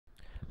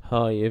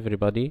Hi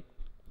everybody.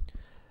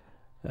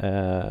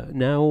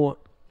 Now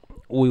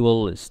we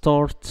will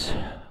start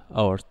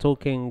our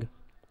talking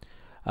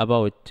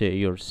about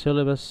your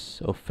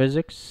syllabus of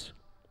physics.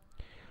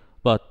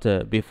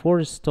 But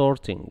before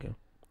starting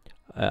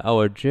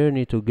our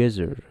journey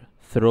together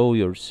through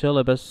your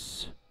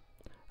syllabus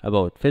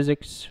about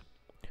physics,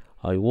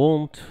 I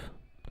want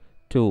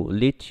to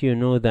let you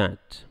know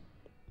that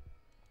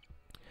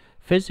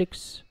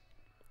physics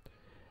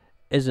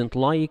isn't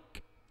like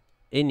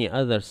any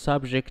other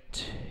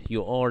subject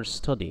you are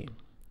studying.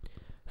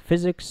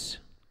 Physics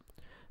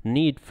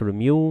need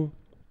from you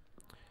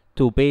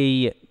to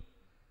pay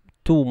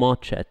too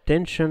much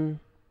attention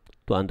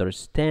to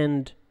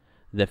understand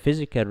the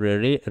physical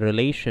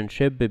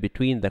relationship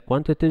between the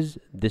quantities.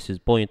 This is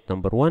point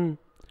number one.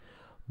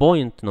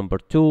 Point number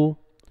two,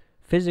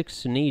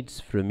 physics needs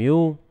from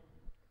you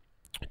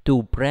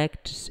to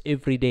practice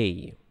every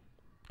day,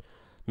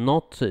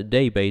 not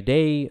day by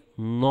day,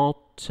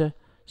 not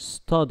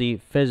study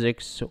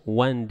physics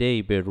 1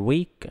 day per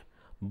week,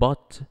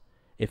 but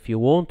if you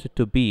want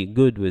to be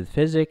good with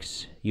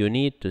physics, you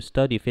need to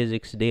study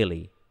physics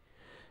daily.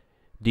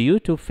 Due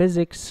to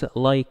physics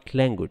like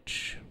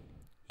language,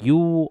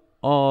 you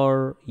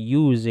are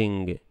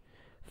using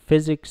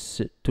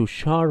physics to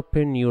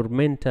sharpen your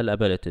mental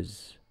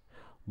abilities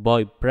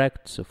by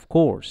practice, of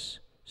course.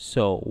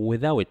 So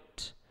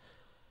without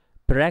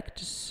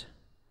practice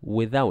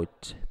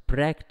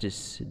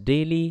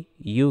daily,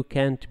 you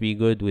can't be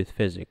good with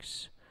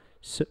physics.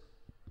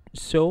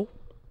 So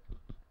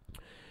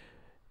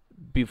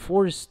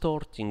before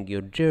starting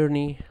your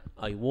journey,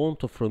 I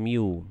want from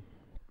you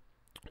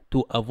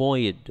to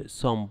avoid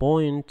some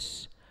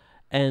points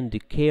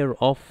and care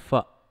of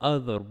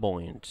other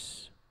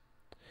points.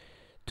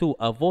 To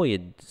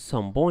avoid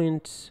some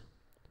points,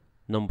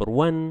 number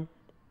one,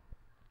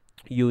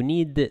 you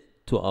need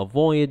to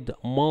avoid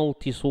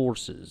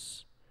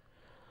multi-sources.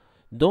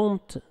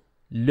 Don't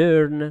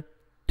learn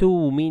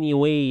too many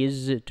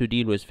ways to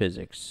deal with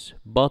physics,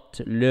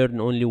 but learn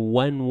only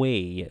one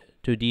way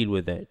to deal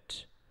with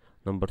it.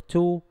 Number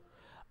two,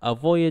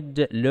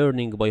 avoid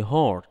learning by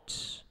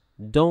heart.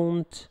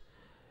 Don't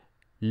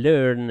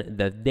learn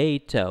the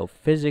data of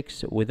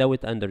physics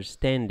without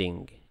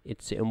understanding.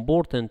 It's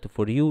important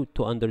for you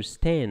to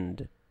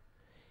understand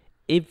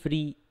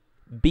every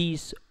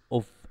piece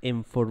of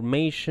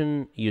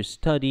information you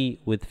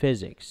study with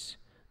physics.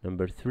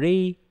 Number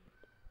three,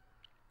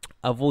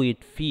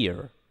 avoid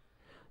fear.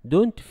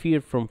 Don't fear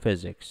from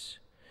physics,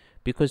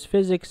 because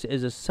physics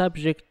is a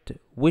subject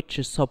which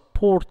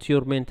supports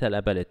your mental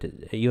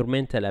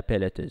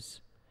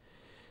abilities.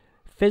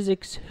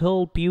 Physics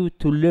help you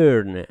to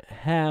learn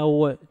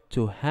how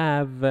to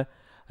have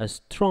a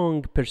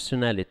strong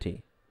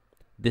personality.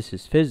 This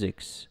is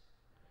physics.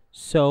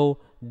 So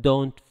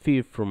don't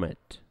fear from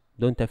it.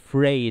 Don't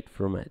afraid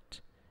from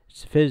it.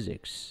 It's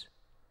physics.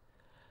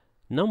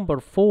 Number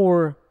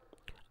four,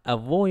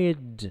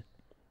 avoid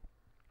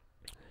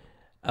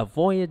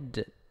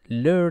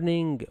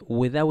learning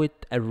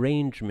without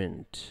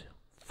arrangement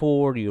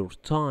for your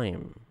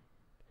time.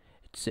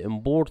 It's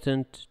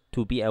important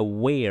to be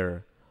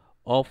aware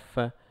of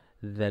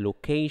the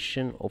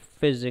location of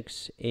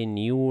physics in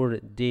your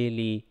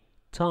daily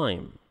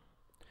time.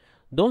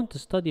 Don't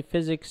study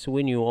physics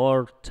when you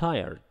are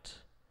tired,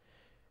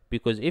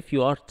 because if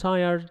you are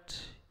tired,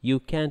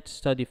 you can't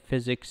study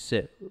physics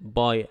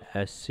by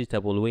a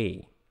suitable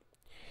way.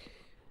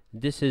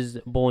 This is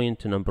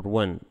point number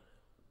one,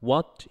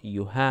 what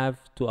you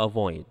have to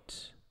avoid.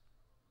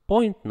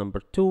 Point number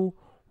two,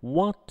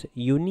 what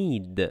you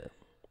need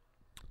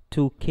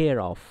to care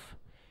of.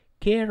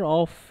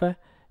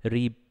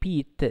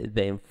 Repeat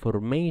the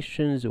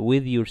informations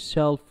with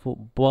yourself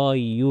by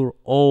your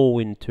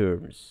own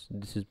terms.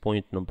 This is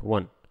point number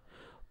one.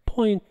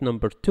 Point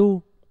number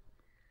two,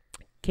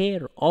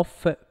 care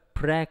of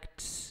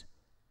practice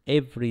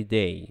every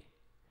day.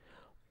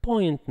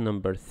 Point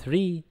number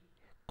three,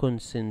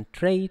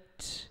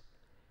 concentrate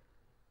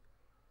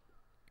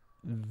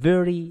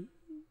very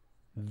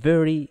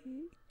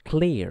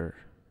clear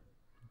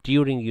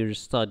during your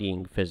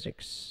studying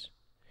physics.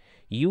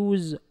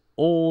 Use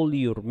all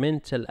your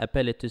mental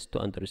abilities to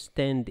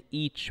understand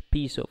each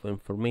piece of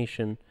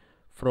information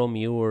from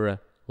your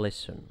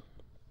lesson.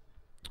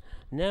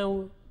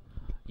 Now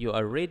you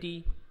are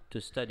ready to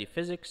study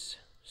physics,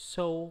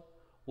 so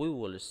we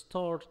will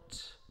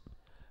start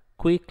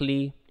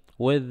quickly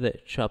with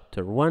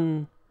chapter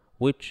 1,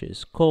 which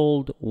is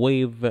called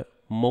wave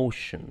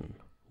motion.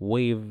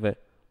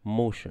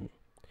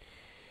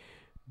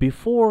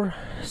 Before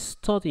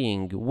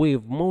studying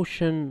wave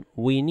motion,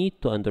 we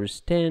need to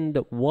understand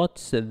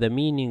what's the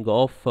meaning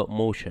of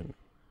motion.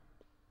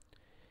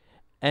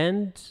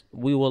 And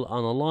we will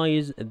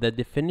analyze the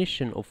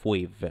definition of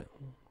wave.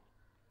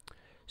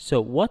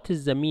 So what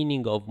is the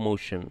meaning of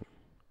motion?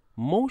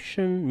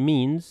 Motion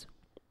means,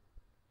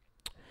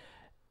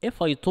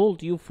 if I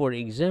told you, for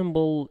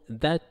example,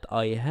 that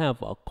I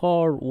have a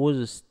car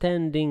was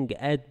standing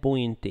at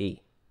point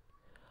A.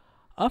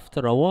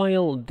 After a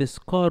while, this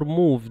car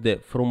moved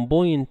from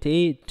point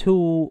A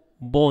to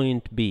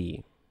point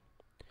B.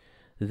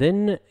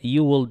 then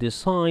you will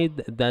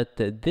decide that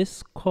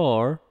this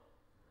car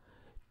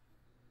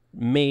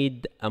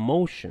made a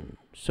motion.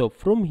 So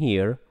from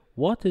here,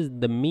 what is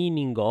the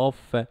meaning of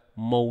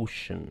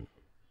motion?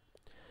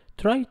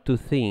 Try to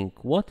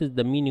think what is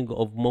the meaning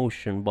of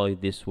motion by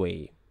this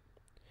way.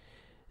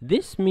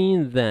 This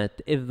means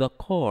that if the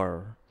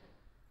car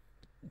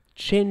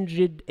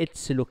changed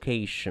its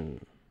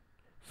location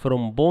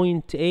from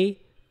point A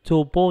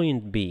to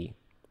point B,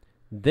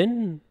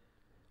 then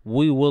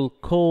we will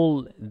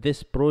call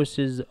this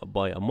process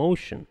by a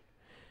motion.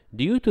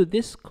 Due to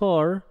this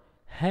car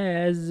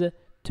has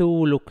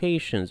two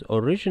locations,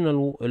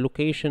 original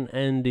location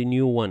and the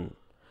new one.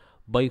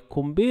 By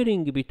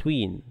comparing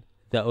between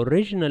the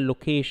original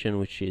location,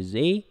 which is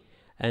A,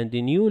 and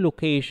the new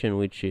location,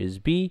 which is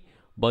B,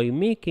 by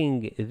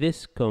making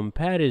this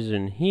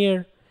comparison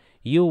here,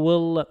 you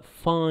will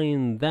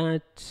find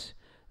that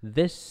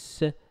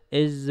this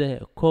is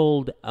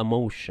called a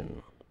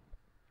motion.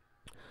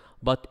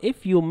 But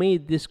if you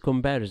made this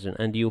comparison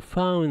and you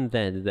found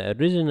that the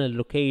original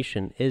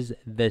location is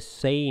the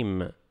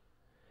same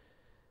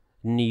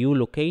new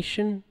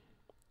location,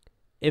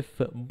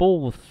 if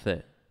both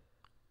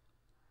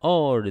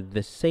are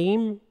the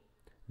same,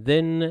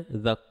 then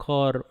the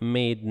car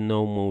made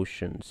no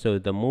motion. So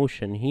the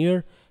motion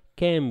here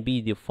can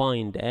be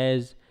defined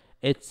as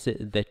it's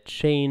the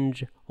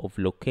change of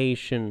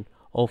location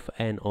of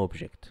an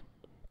object.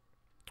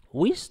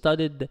 We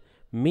studied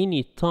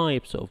many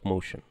types of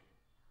motion.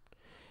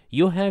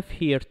 You have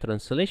here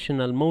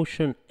translational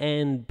motion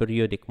and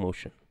periodic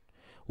motion.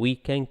 We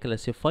can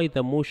classify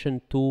the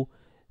motion to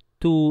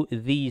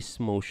these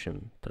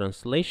motion,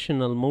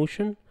 translational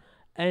motion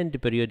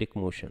and periodic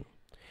motion.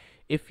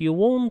 If you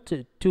want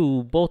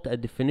to put a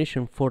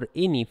definition for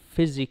any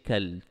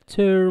physical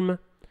term,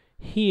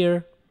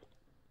 here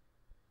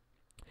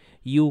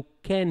you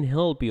can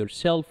help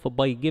yourself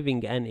by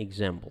giving an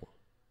example.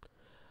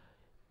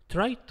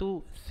 Try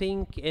to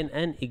think in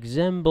an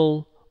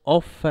example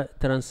of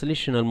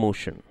translational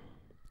motion.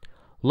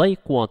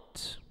 Like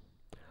what?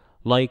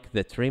 Like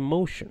the train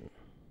motion.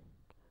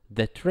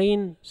 The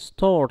train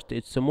starts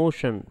its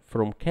motion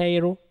from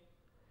Cairo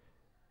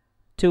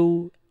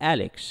to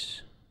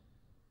Alex.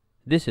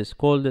 This is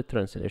called the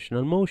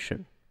translational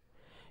motion.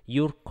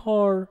 Your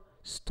car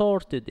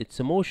started its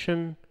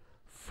motion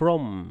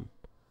from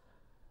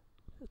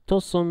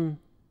Tucson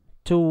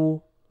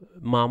to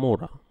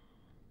Marmora.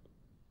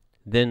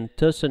 Then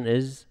Tucson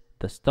is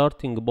the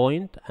starting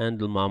point and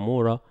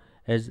Marmora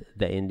is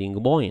the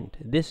ending point.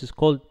 This is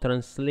called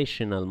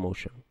translational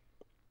motion.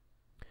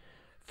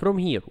 From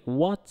here,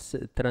 what's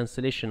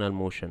translational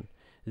motion?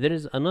 There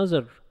is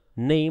another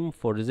name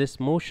for this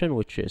motion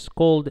which is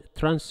called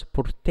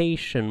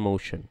transportation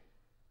motion.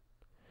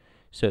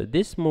 So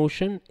this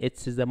motion,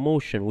 it's the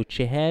motion which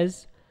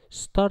has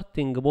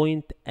starting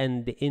point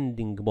and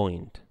ending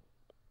point.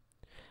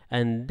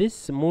 And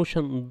this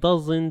motion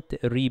doesn't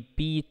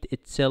repeat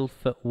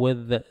itself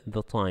with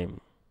the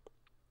time.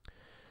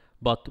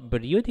 But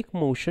periodic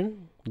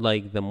motion,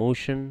 like the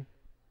motion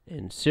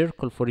in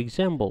circle for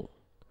example,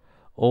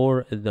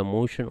 or the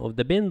motion of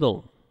the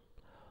pendulum,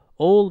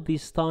 all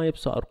these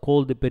types are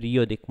called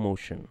periodic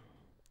motion.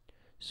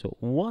 So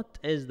what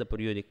is the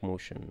periodic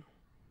motion?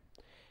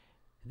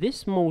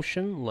 This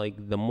motion,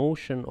 like the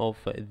motion of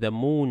the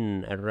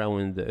moon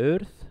around the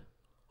earth,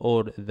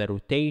 or the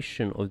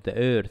rotation of the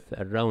earth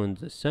around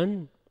the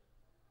sun,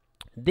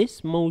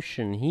 this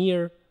motion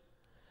here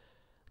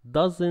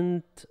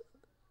doesn't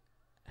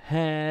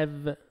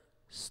have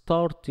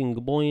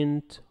starting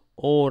point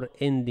or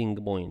ending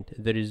point.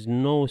 There is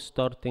no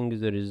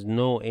starting, there is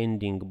no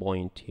ending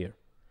point here,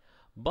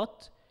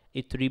 but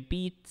it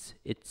repeats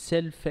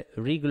itself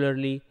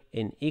regularly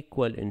in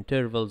equal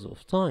intervals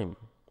of time.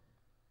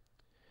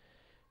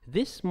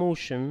 This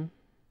motion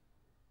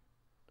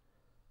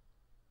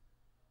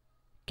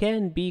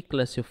can be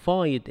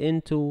classified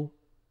into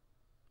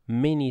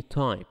many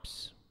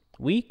types.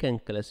 We can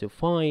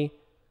classify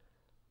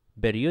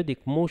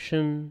periodic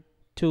motion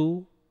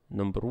to,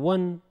 number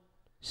one,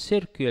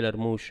 circular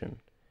motion.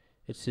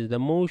 It's the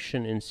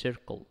motion in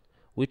circle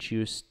which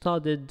you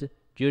studied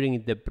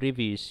during the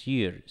previous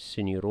year,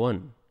 senior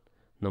 1.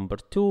 Number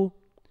 2,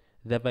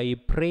 the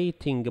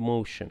vibrating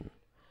motion.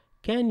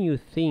 Can you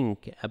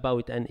think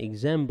about an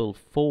example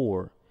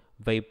for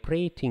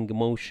vibrating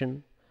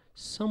motion?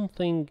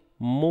 Something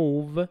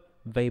move,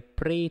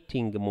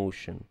 vibrating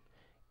motion.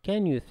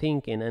 Can you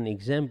think in an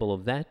example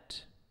of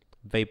that?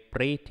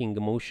 Vibrating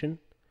motion.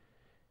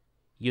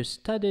 You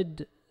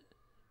studied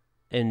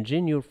in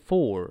junior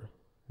 4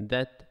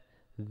 that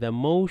the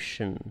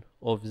motion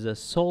of the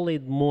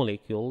solid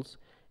molecules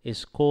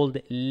is called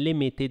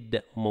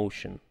limited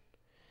motion.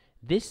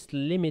 This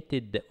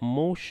limited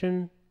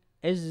motion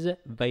is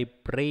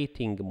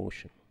vibrating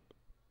motion.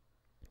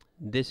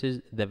 This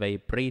is the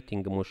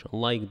vibrating motion,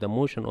 like the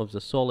motion of the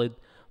solid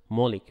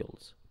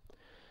molecules.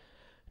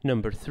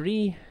 Number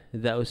 3,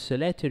 the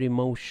oscillatory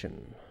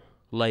motion,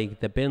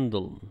 like the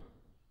pendulum.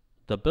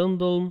 The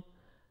pendulum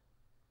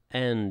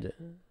and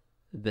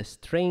the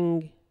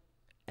string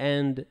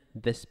and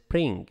the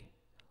spring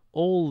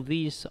All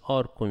these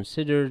are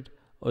considered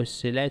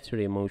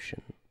oscillatory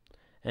motion,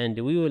 and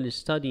we will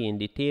study in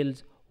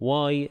details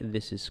why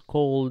this is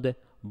called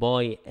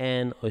by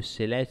an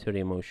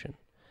oscillatory motion.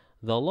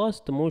 The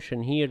last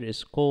motion here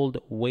is called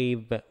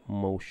wave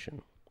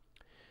motion.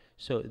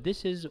 So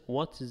this is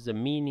what is the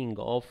meaning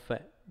of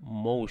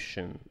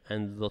motion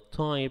and the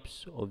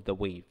types of the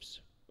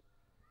waves.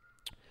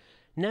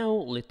 Now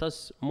let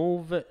us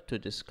move to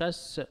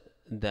discuss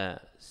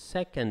the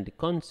second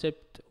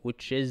concept,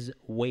 which is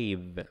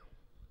wave.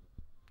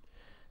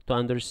 To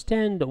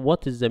understand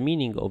what is the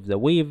meaning of the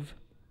wave,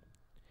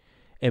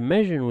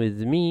 imagine with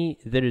me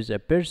there is a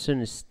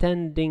person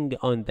standing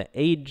on the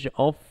edge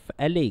of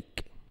a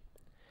lake,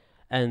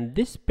 and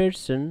this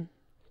person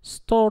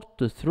starts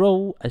to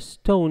throw a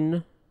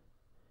stone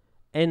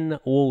in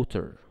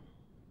water.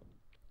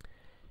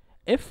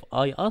 If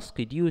I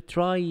asked you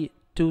try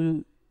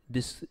to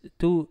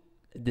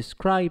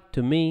describe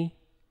to me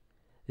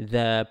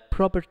the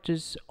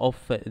properties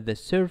of the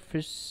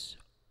surface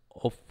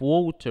of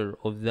water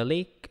of the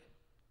lake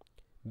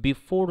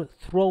before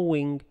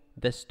throwing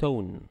the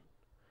stone,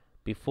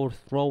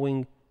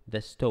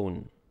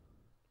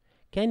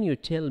 can you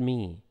tell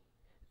me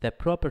the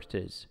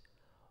properties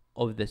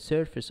of the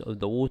surface of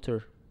the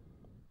water?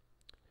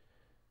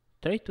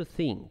 Try to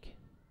think.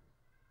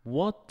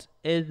 What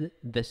is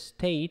the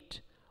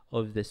state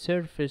of the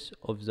surface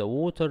of the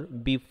water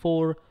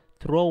before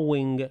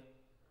throwing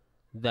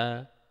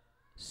the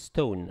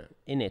stone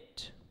in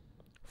it?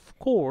 Of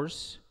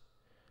course,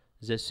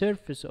 the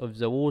surface of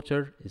the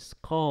water is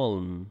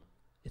calm.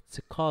 It's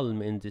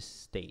calm in this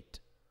state.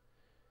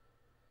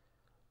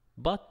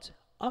 But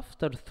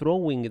after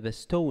throwing the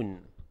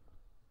stone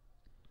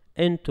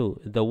into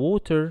the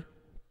water,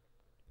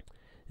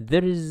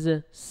 there is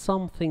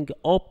something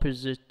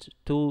opposite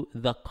to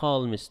the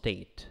calm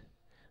state.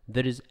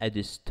 There is a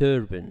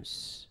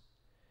disturbance.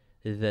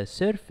 The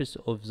surface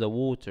of the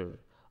water,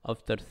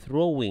 after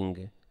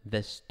throwing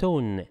the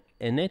stone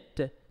in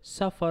it,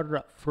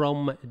 suffer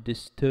from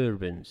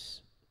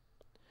disturbance.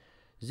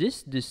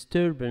 This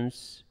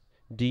disturbance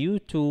due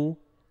to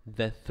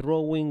the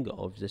throwing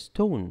of the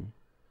stone.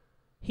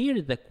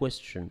 Here the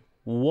question,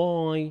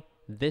 why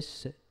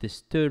this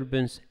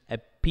disturbance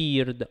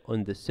appeared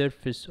on the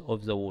surface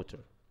of the water?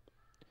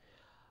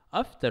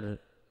 After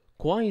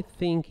quiet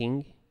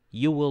thinking,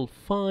 you will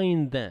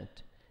find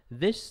that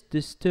this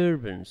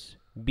disturbance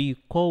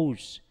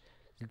because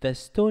the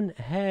stone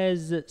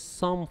has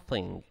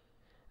something.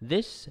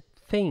 This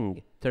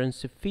thing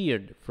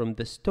transferred from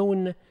the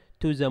stone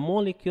to the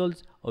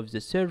molecules of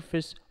the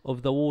surface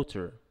of the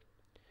water.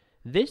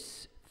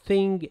 This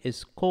thing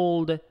is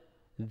called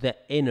the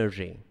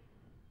energy.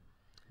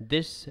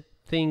 This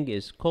thing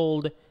is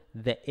called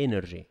the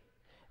energy.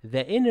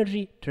 The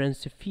energy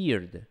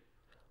transferred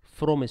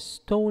from a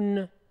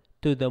stone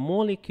to the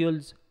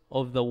molecules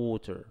of the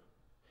water.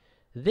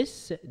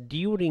 This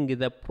during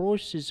the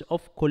process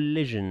of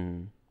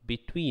collision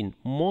between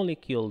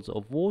molecules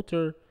of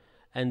water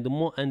and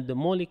the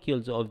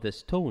molecules of the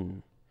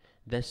stone.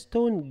 The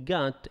stone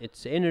got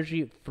its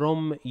energy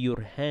from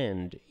your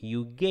hand.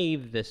 You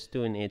gave the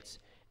stone its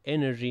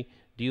energy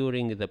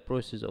during the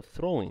process of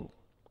throwing.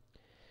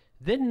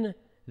 Then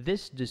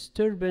this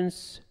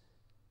disturbance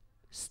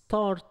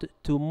start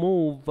to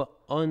move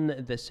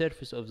on the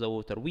surface of the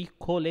water. We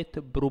call it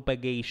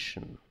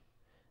propagation.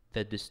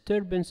 The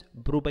disturbance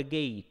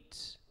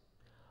propagates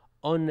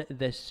on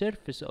the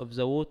surface of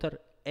the water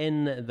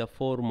in the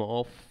form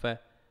of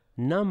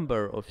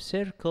number of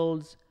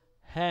circles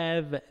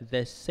have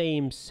the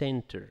same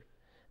center.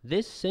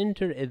 This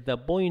center is the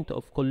point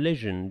of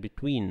collision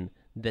between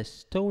the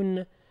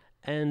stone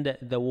and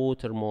the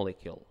water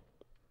molecule.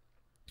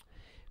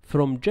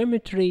 From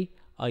geometry,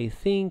 I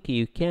think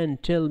you can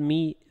tell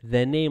me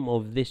the name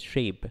of this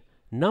shape.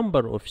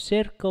 Number of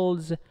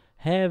circles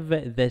have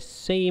the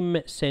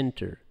same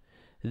center.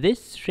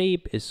 This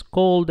shape is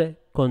called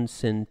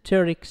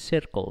concentric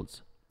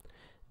circles.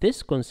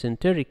 This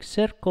concentric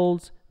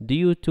circles,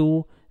 due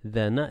to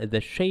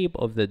the shape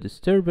of the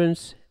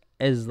disturbance,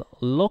 is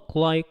look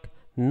like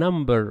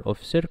number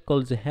of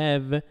circles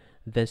have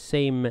the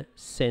same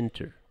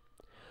center.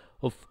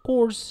 Of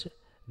course,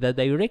 the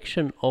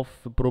direction of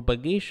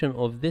propagation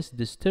of this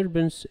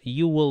disturbance,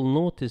 you will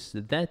notice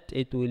that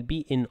it will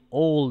be in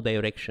all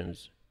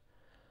directions.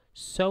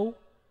 So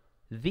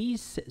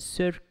these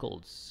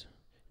circles,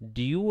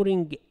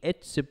 during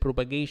its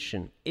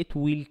propagation, it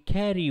will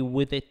carry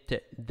with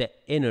it the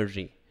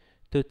energy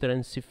to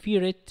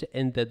transfer it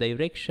in the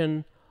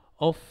direction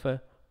of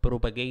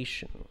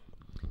propagation.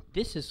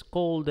 This is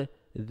called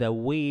the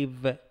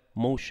wave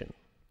motion.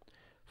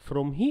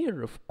 From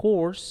here, of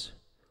course,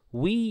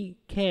 we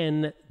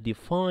can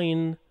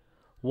define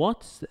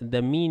what's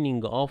the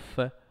meaning of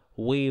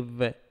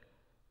wave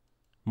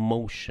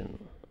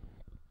motion.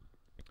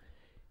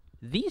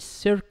 These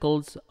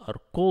circles are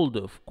called,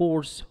 of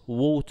course,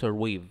 water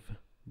wave.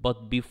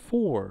 But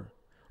before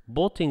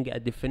putting a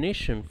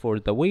definition for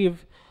the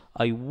wave,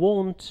 I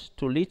want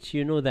to let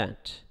you know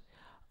that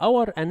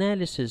our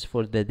analysis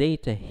for the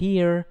data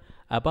here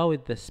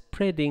about the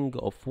spreading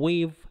of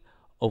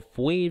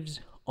waves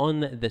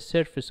on the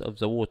surface of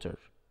the water.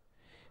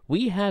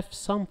 We have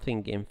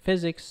something in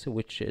physics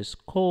which is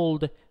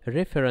called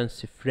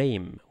reference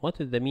frame. What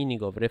is the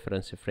meaning of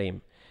reference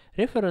frame?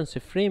 Reference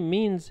frame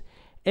means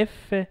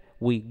if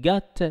we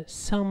got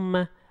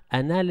some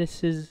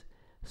analysis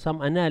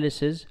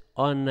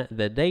on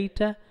the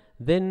data,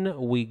 then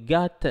we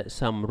got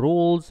some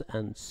rules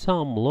and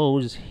some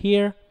laws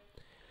here.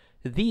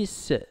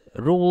 These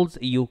rules,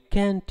 you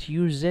can't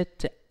use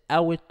it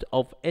out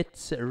of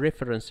its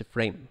reference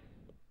frame.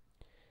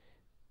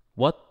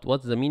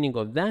 What's the meaning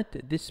of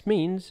that? This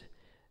means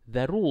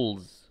the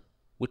rules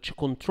which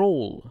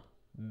control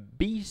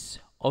piece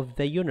of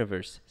the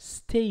universe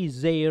stay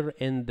there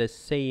in the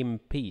same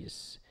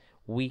piece.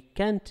 We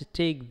can't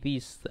take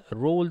these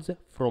rules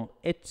from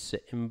its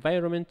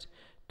environment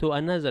to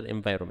another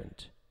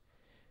environment.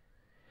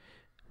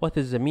 What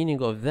is the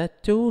meaning of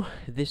that too?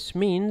 This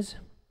means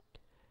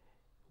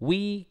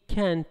we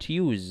can't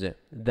use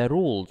the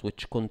rules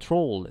which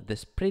control the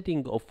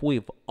spreading of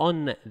wave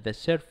on the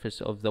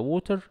surface of the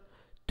water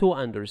to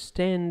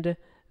understand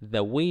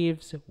the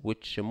waves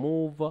which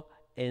move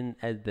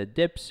at the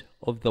depths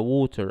of the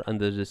water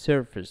under the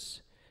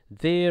surface.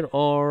 There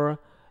are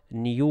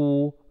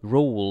new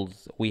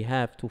rules, we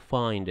have to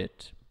find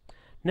it.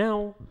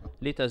 Now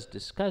let us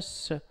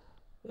discuss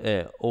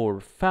or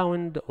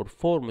form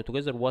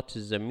together what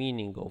is the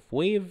meaning of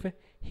wave.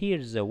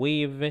 Here the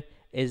wave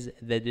is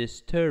the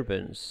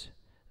disturbance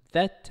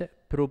that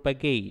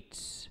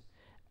propagates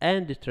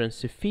and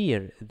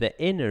transfers the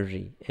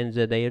energy in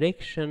the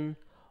direction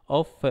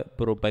of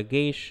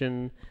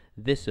propagation.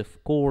 This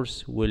of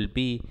course will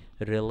be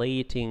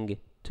relating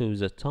to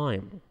the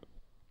time.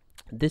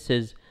 This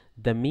is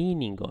the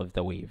meaning of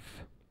the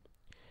wave.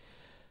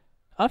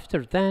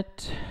 After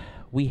that,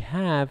 we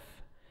have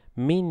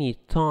many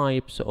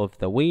types of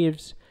the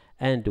waves,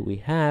 and we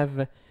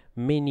have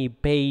many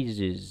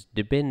bases.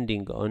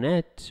 Depending on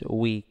it,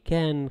 we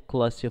can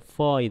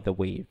classify the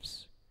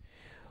waves.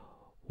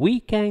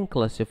 We can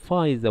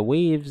classify the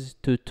waves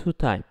to two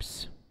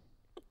types: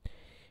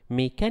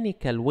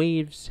 mechanical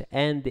waves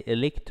and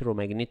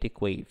electromagnetic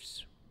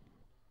waves.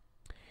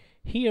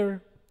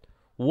 Here,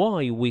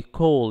 why we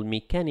call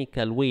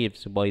mechanical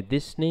waves by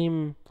this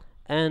name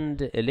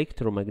and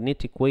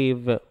electromagnetic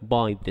wave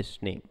by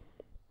this name.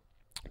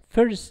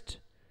 First,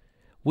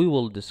 we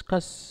will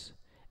discuss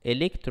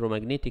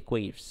electromagnetic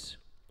waves.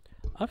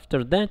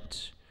 After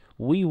that,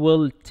 we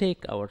will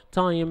take our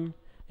time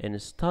in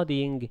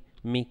studying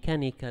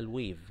mechanical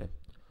wave.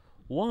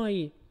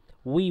 Why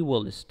we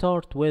will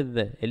start with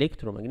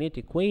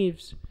electromagnetic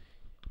waves?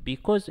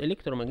 Because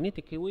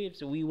electromagnetic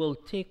waves, we will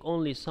take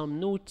only some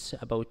notes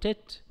about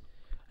it,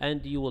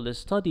 and you will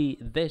study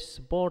this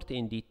part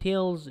in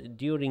details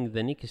during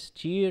the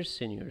next year,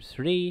 Senior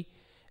 3,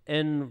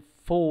 in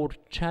 4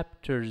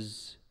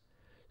 chapters.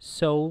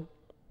 So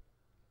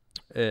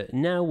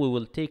now we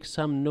will take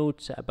some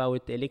notes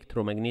about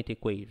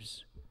electromagnetic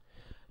waves.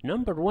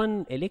 Number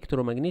 1,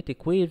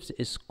 electromagnetic waves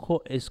is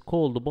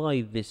called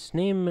by this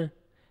name.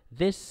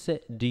 This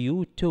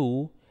due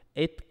to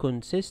it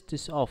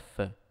consists of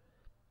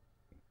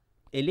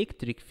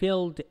electric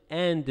field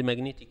and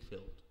magnetic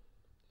field.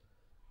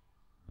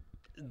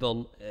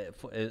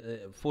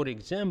 For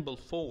example,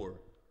 for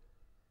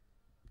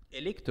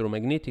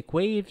electromagnetic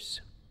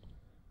waves,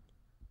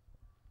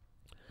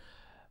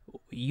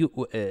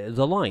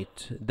 the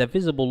light, the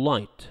visible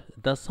light,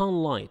 the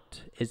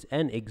sunlight is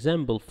an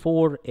example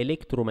for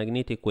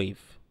electromagnetic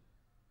wave.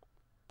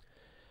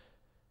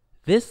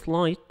 This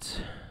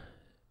light,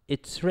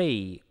 its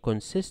ray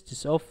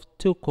consists of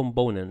two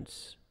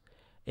components: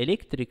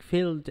 electric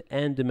field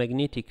and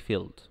magnetic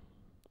field.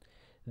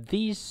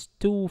 These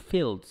two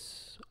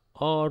fields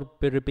are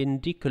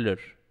perpendicular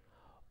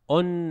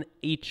on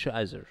each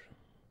other.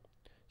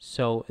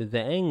 So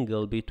the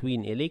angle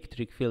between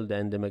electric field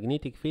and the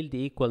magnetic field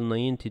equal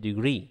 90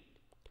 degrees.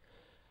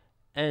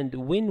 And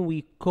when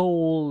we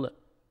call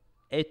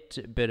it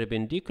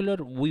perpendicular,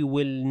 we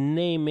will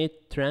name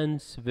it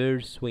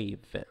transverse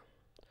wave.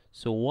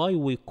 So why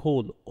we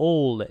call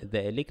all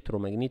the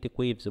electromagnetic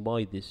waves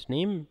by this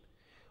name?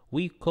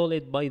 We call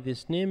it by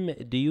this name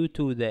due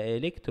to the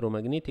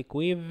electromagnetic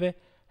wave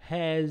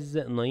has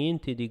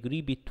 90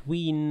 degrees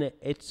between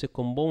its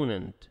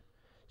component.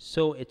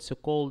 So it's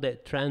called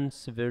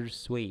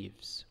transverse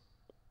waves.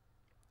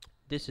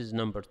 This is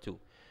number 2.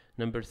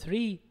 Number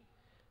 3,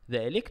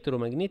 the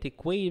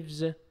electromagnetic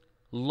waves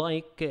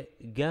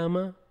like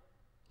gamma,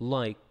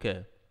 like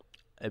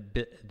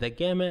the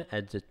gamma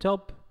at the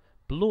top.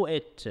 Below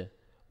it,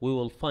 we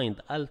will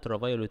find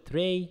ultraviolet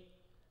ray,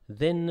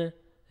 then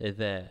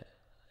the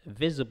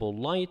visible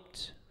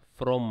light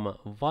from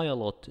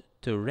violet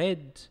to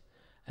red,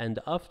 and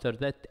after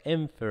that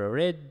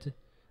infrared,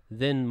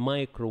 then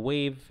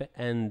microwave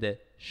and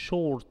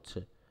short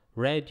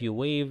radio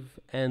wave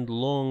and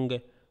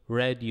long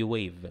radio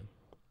wave.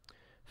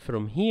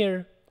 From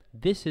here,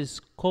 this is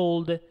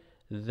called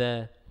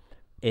the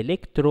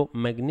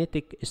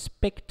electromagnetic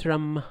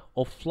spectrum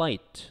of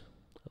light.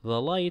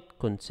 The light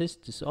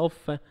consists of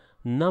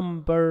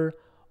number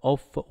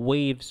of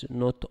waves,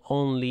 not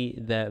only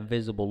the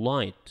visible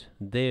light.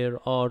 There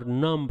are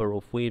number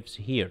of waves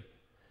here.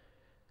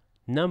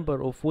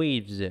 Number of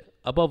waves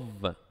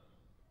above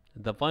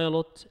the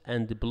violet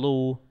and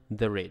below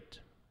the red.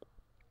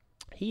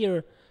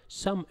 Here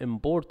some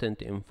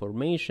important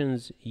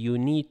informations you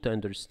need to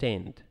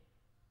understand.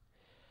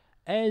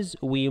 As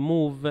we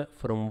move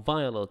from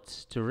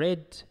violet to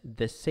red,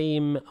 the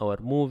same are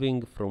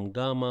moving from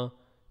gamma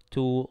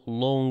to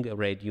long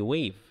radio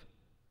wave.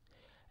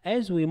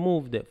 As we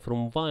moved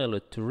from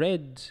violet to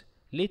red,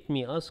 let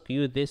me ask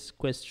you this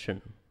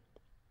question.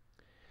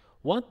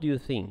 What do you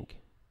think?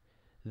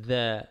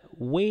 The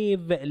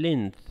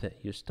wavelength,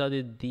 you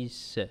studied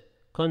these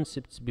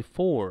concepts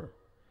before,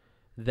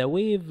 the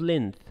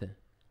wavelength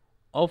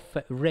of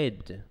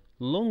red,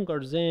 longer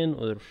than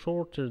or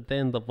shorter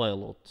than the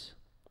violet?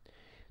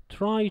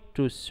 Try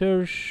to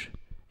search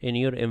in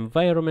your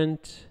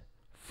environment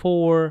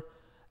for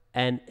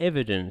an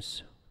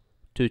evidence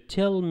to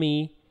tell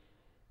me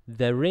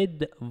the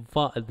red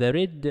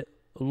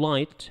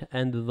light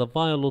and the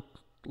violet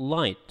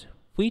light.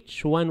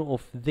 Which one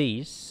of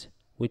these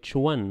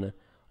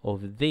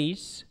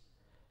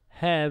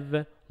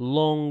have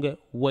long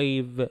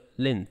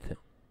wavelength?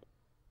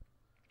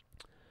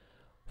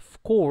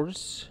 Of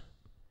course,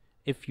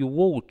 if you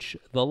watch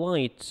the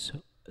lights,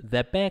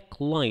 the back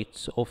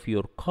lights of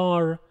your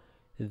car,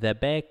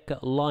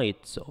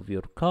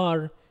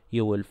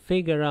 you will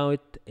figure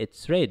out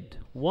it's red.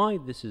 Why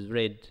this is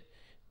red?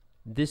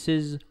 This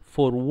is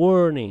for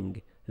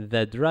warning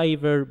the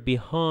driver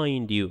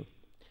behind you.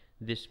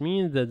 This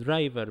means the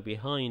driver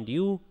behind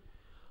you,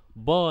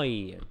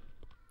 by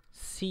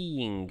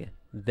seeing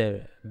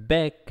the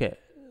back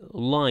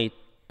light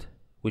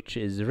which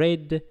is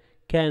red,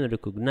 can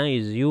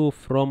recognize you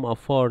from a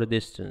far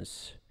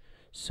distance,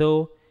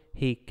 so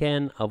he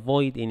can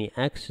avoid any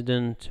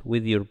accident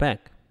with your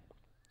back.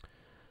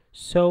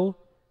 So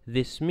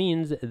this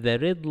means the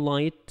red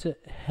light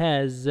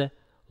has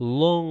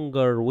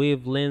longer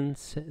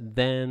wavelengths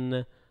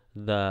than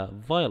the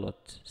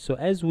violet. So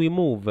as we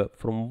move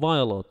from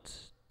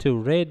violet to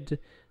red,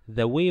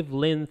 the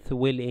wavelength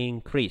will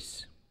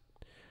increase.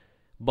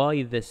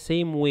 By the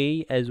same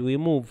way as we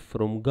move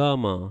from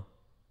gamma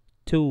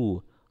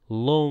to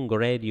long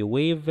radio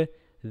wave,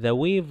 the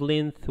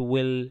wavelength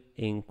will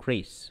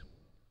increase.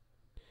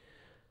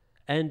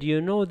 And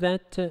you know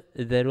that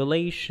the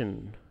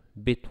relation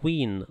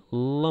between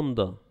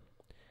lambda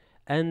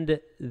and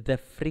the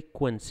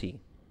frequency,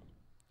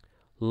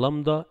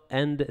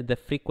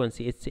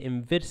 it's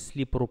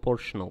inversely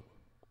proportional.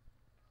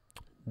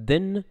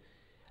 Then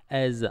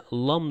as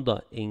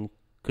lambda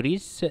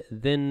increase,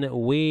 then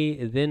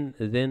wavelength,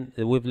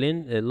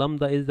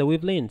 lambda is the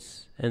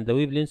wavelength, and the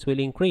wavelength will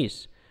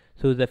increase,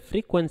 so the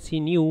frequency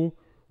nu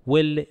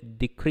will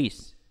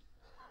decrease.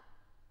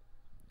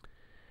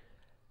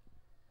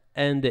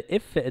 And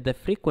if the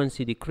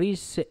frequency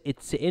decrease,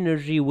 its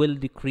energy will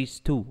decrease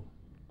too.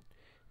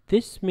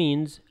 This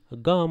means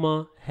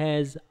gamma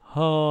has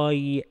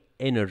high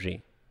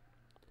energy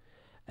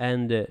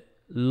and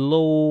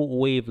low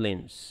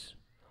wavelengths.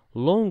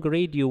 Long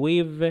radio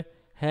wave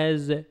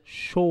has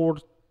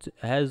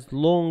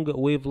long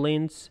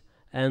wavelengths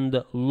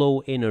and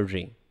low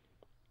energy.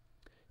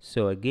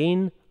 So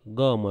again,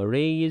 gamma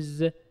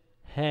rays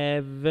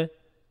have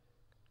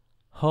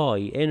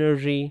high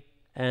energy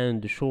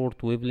and short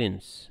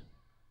wavelengths.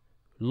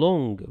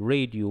 Long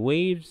radio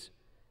waves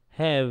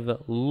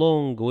have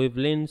long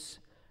wavelengths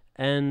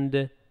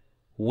and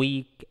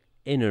weak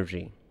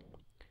energy.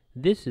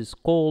 This is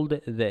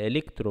called the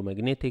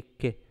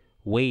electromagnetic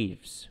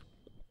waves.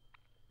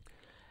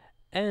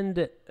 And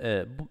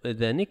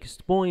the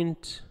next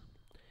point,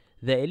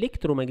 the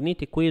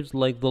electromagnetic waves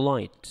like the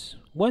light.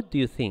 What do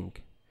you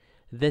think?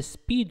 The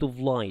speed of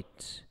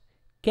light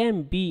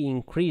can be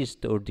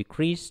increased or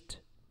decreased?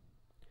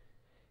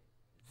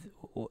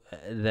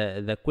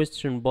 The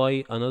question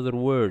by another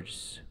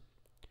words,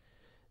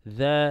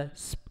 the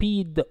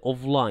speed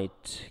of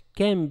light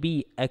can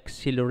be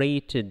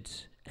accelerated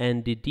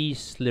and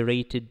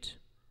decelerated.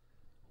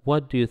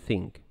 What do you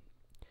think?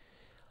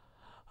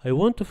 I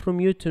want from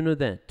you to know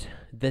that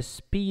the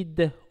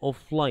speed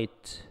of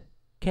light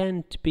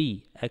can't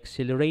be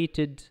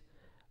accelerated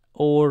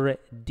or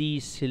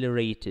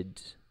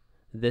decelerated.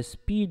 The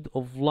speed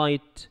of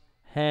light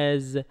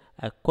has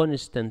a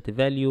constant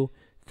value,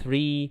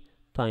 3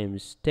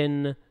 times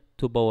 10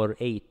 to power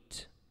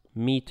 8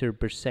 meter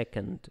per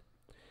second.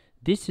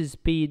 This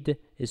speed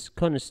is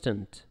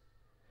constant,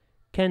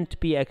 can't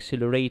be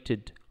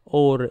accelerated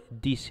or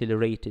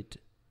decelerated.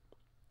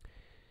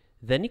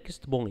 The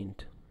next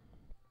point,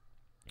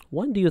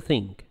 what do you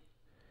think?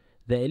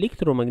 The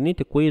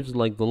electromagnetic waves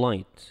like the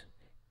light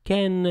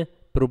can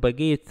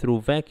propagate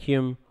through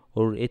vacuum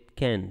or it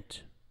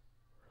can't?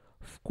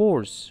 Of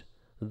course,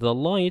 the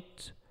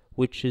light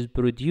which is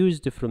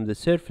produced from the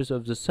surface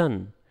of the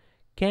sun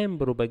can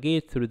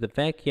propagate through the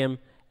vacuum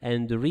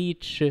and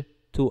reach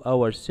to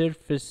our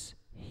surface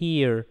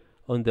here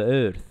on the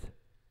earth.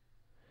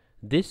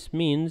 This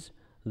means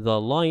the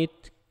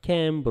light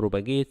can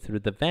propagate through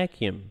the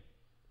vacuum,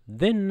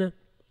 then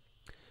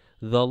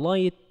the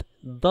light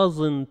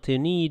doesn't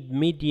need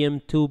medium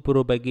to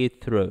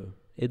propagate through.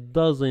 It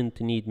doesn't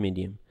need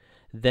medium.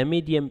 The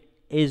medium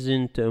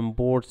isn't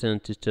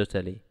important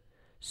totally.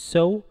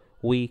 So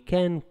we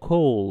can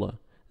call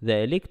the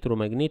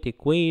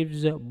electromagnetic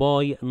waves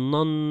by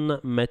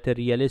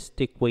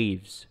non-materialistic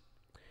waves.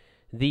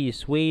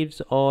 These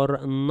waves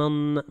are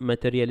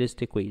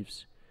non-materialistic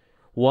waves.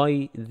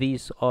 Why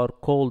these are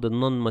called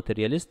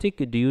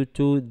non-materialistic? Due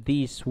to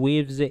these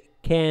waves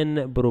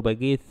can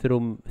propagate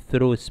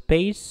through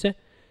space,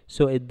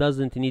 so it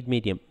doesn't need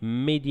medium.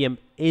 Medium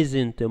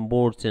isn't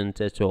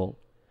important at all.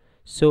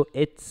 So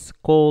it's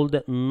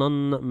called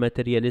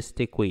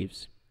non-materialistic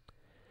waves.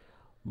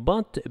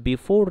 But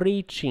before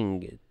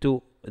reaching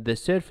to the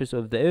surface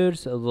of the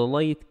earth, the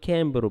light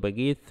can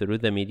propagate through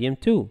the medium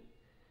too.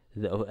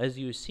 As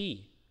you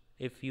see,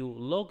 if you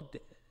looked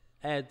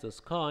at the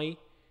sky,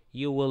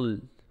 you will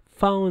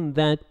find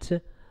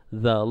that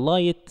the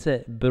light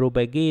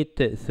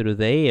propagate through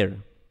the air.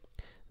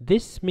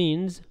 This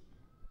means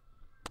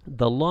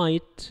the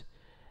light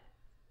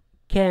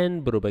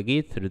can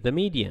propagate through the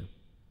media.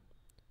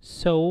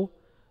 So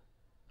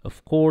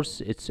of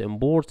course it's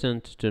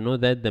important to know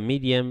that the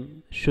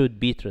medium should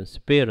be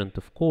transparent,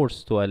 of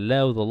course, to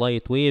allow the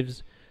light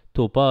waves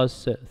to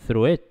pass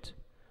through it.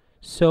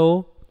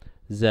 So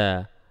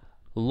the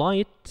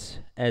light,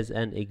 as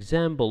an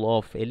example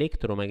of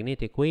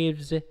electromagnetic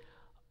waves,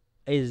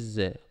 is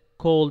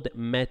called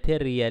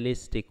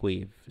materialistic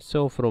wave.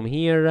 So from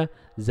here,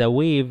 the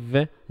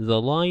wave,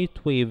 the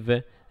light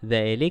wave,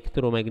 the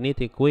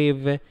electromagnetic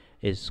wave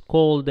is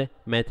called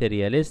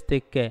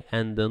materialistic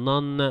and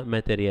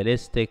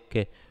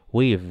non-materialistic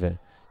wave.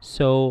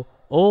 So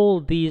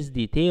all these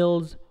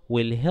details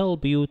will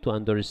help you to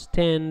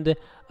understand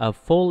a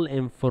full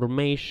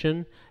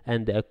information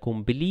and a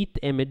complete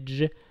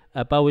image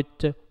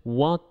about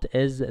what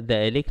is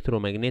the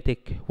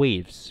electromagnetic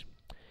waves.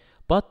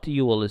 But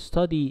you will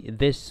study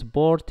this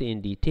part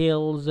in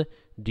details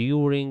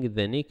during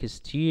the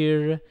next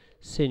year,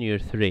 Senior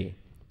 3.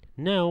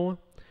 Now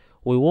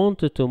we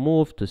wanted to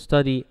move to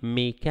study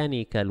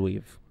mechanical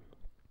wave.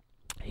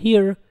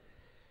 Here,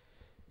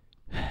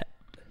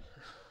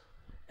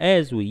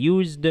 as we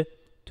used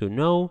to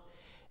know,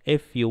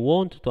 if you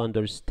want to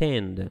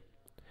understand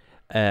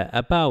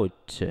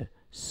about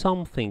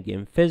something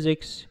in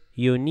physics,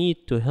 you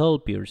need to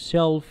help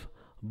yourself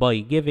by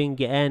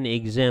giving an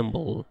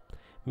example.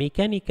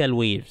 Mechanical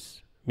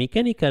waves.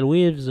 Mechanical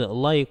waves,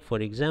 like for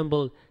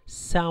example,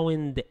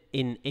 sound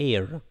in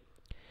air.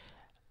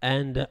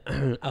 And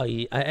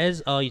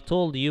as I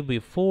told you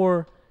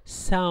before,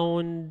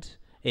 sound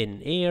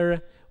in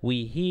air,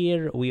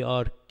 we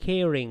are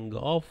carrying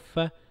off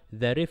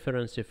the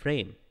reference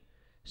frame.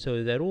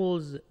 So the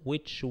rules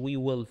which we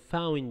will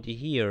find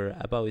here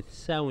about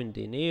sound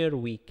in air,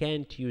 we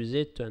can't use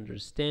it to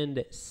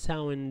understand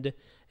sound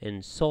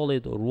in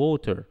solid or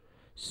water.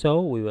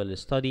 So we will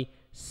study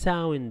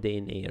sound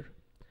in air.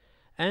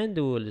 And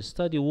we will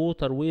study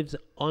water waves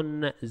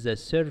on the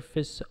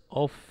surface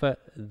of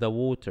the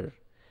water.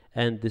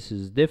 And this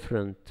is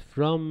different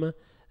from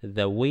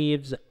the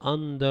waves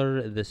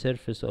under the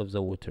surface of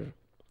the water.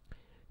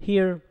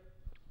 Here,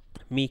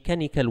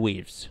 mechanical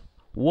waves.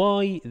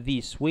 Why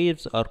these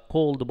waves are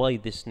called by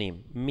this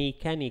name?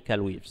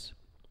 Mechanical waves.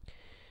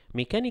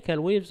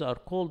 Mechanical waves are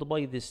called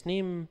by this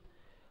name.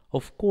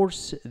 Of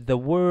course, the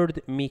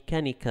word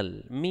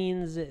mechanical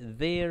means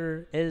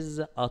there is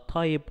a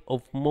type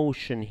of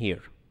motion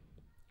here.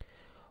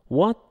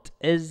 What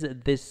is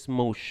this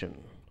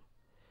motion?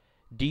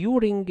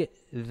 During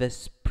the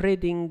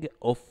spreading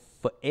of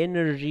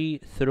energy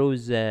through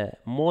the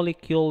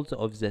molecules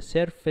of the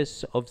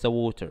surface of the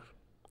water.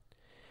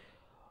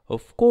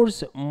 Of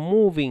course,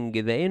 moving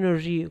the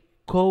energy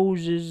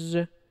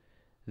causes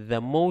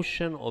the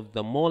motion of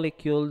the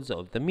molecules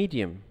of the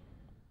medium.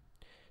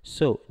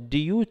 So,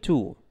 due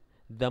to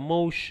the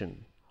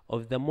motion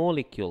of the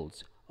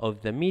molecules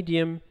of the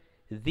medium,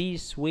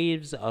 these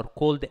waves are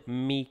called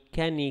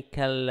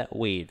mechanical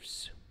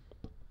waves.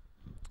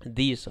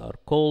 These are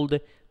called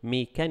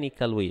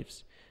mechanical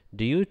waves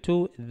due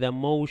to the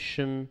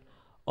motion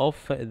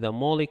of the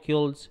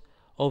molecules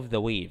of the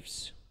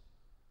waves.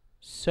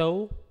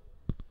 So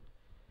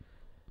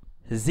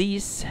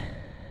these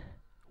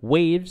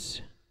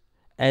waves,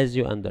 as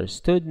you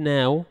understood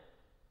now,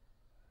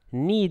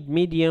 need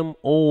medium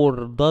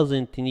or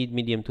doesn't need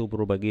medium to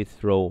propagate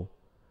through?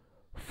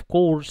 Of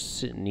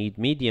course, need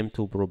medium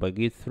to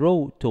propagate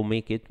through to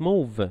make it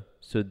move.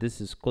 So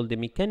this is called the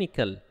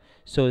mechanical.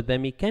 So the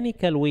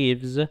mechanical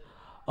waves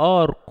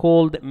are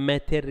called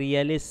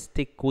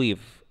materialistic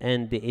wave,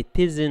 and it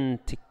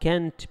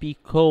can't be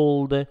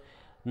called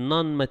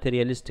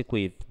non-materialistic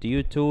wave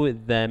due to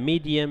the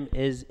medium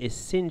is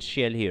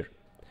essential here.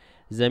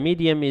 The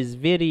medium is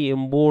very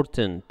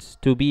important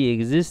to be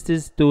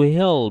exists to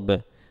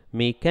help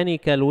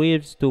mechanical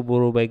waves to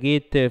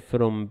propagate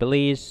from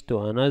place to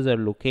another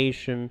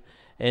location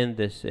on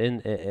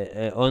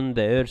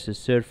the Earth's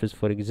surface,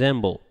 for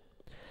example.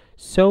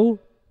 So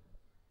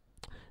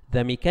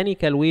The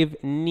mechanical wave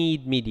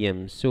need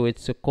medium, so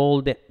it's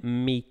called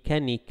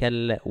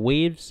mechanical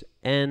waves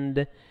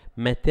and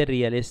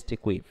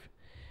materialistic wave.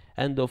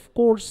 And of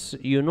course,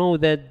 you know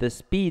that the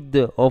speed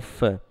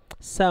of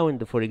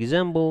sound, for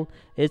example,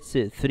 it's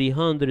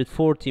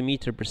 340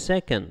 meters per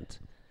second,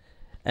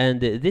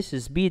 and this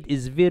speed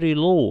is very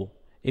low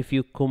if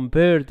you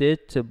compared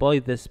it by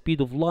the speed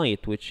of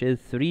light, which is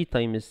 3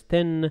 times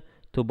 10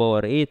 to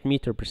power 8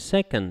 meters per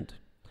second.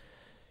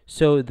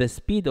 So the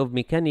speed of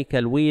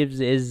mechanical waves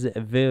is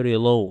very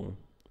low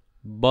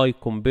by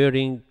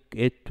comparing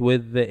it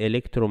with the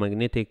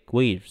electromagnetic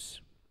waves.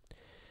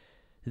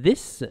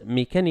 This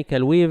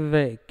mechanical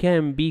wave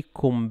can be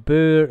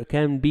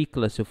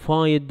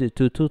classified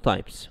to two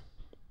types.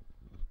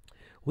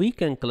 We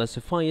can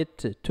classify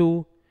it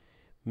to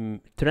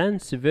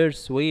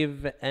transverse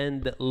wave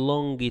and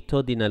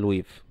longitudinal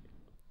wave.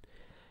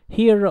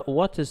 Here,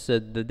 what is the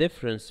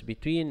difference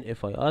between,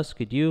 if I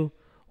asked you,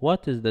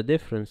 what is the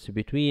difference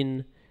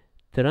between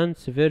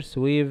transverse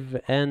wave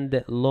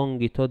and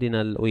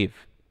longitudinal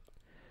wave?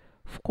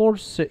 Of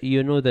course,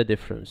 you know the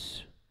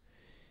difference.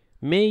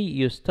 May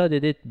you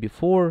studied it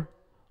before,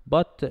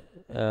 but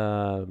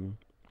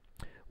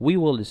we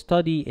will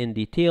study in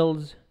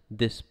details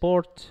this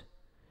part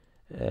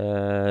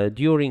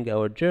during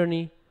our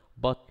journey.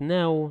 But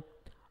now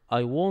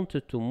I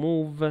wanted to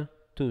move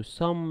to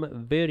some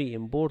very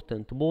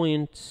important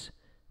points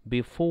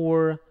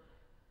before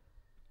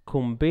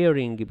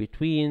comparing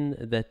between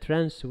the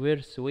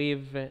transverse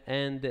wave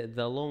and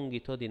the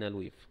longitudinal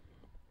wave.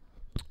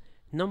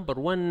 Number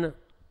one,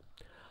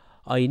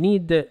 I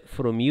need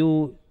from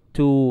you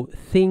to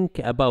think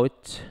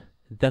about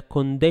the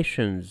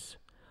conditions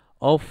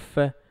of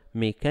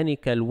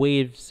mechanical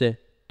waves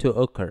to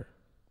occur.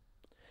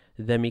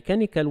 The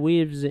mechanical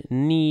waves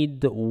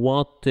need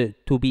what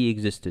to be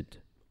existed.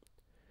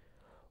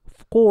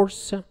 Of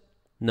course,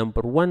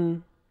 number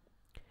one,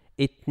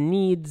 it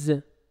needs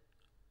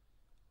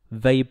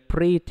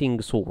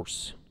vibrating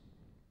source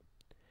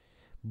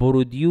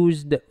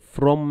produced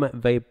from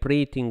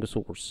vibrating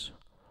source,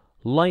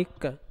 like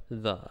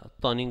the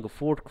tuning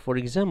fork, for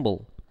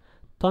example.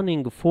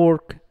 Tuning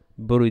fork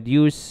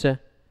is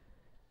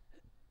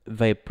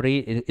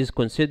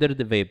considered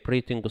a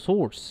vibrating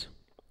source,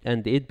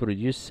 and it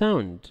produces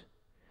sound.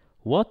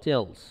 What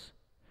else?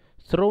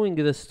 Throwing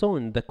the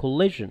stone, the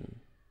collision,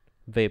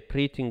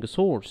 vibrating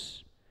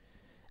source,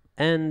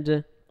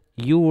 and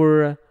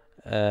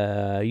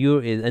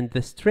and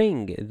the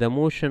string, the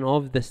motion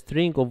of the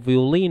string of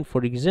violin,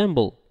 for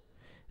example.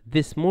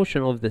 This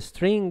motion of the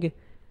string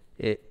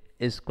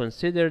is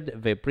considered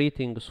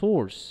vibrating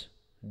source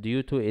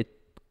due to it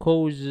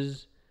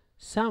causes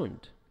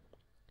sound.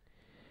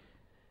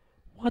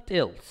 What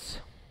else?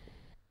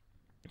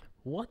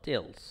 What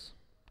else?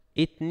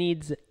 It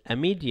needs a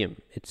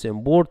medium. It's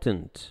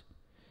important.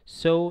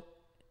 So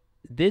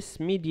this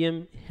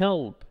medium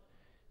help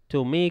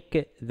to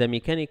make the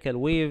mechanical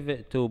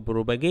wave to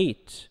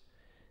propagate.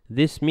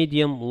 This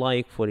medium,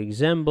 like for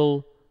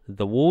example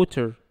the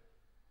water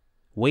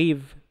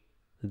wave,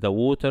 the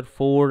water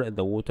for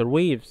the water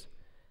waves,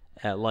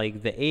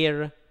 like the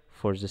air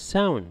for the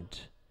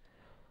sound.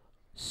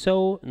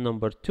 So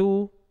number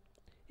two,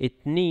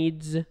 it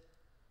needs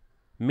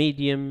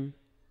medium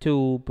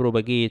to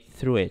propagate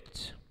through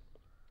it.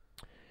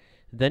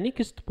 The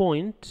next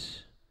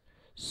point,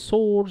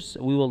 source,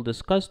 we will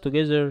discuss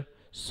together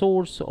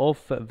source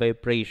of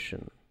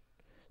vibration.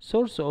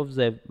 Source of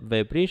the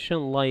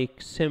vibration,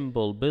 like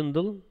simple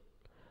bundle,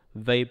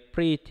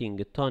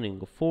 vibrating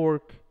tuning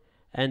fork,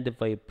 and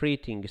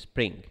vibrating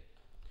spring.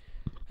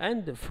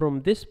 And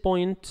from this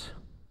point,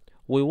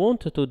 we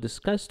wanted to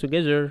discuss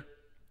together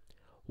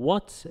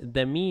what's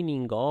the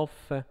meaning of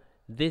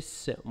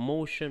this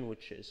motion,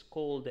 which is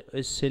called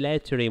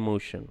oscillatory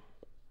motion.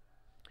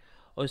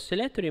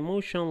 Oscillatory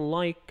motion,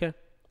 like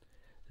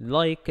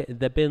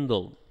the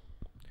pendulum.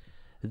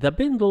 The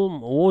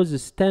pendulum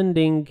was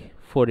standing,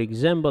 for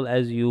example,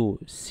 as you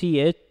see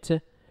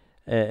it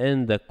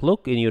in the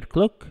clock, in your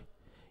clock,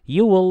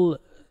 you will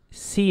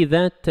see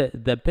that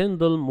the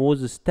pendulum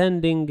was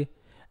standing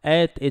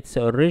at its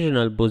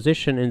original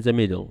position in the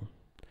middle.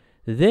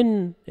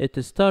 Then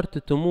it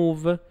started to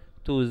move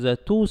to the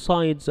two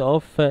sides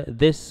of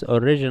this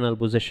original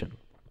position.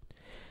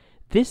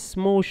 This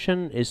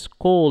motion is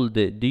called,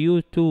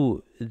 due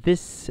to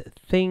this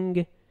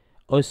thing,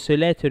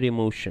 oscillatory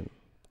motion.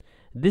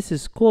 This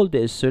is called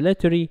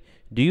oscillatory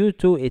due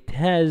to it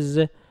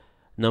has,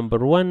 number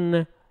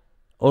one,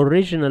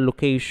 original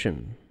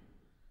location,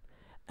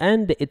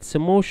 and its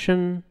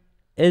motion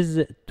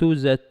is to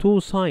the two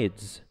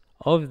sides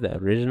of the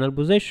original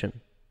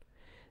position.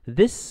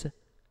 This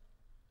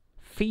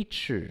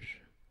feature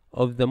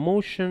of the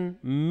motion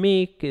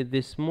make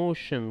this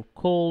motion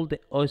called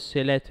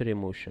oscillatory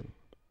motion.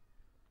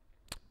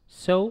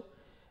 So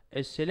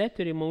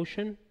oscillatory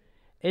motion,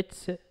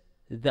 it's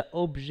the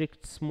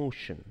object's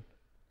motion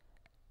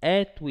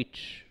at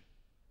which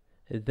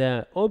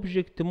the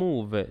object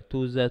move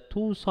to the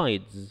two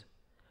sides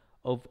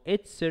of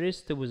its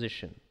rest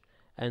position,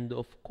 and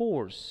of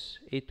course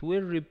it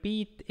will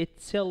repeat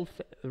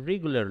itself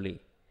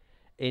regularly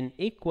in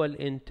equal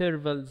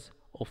intervals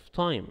of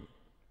time,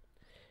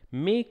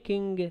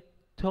 making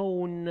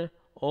tone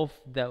of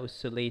the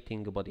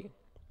oscillating body.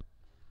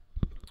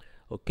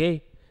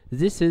 Okay,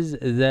 this is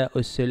the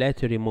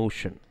oscillatory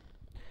motion.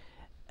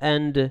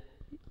 And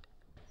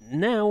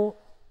now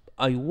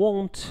I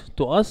want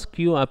to ask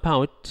you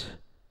about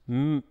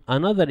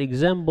another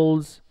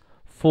examples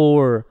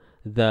for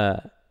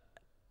the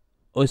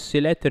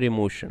oscillatory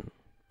motion.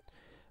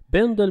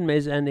 Pendulum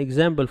is an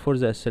example for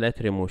the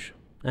oscillatory motion.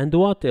 And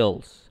what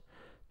else?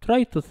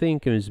 Try to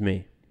think with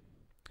me.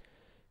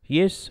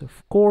 Yes,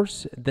 of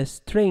course, the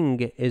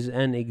string is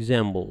an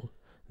example.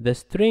 The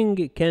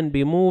string can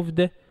be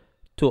moved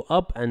to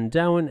up and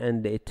down,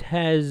 and it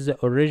has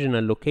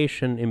original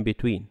location in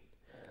between.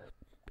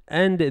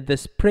 And the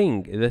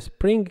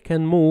spring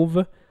can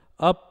move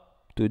up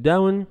to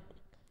down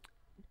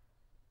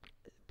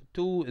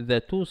to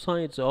the two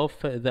sides of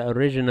the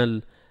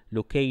original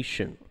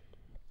location.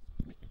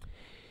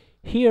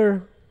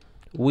 Here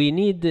we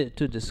need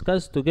to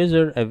discuss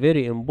together a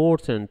very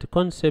important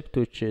concept,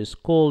 which is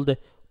called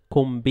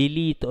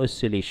complete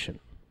oscillation.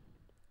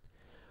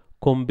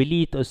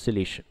 Complete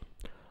oscillation.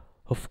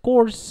 Of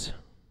course,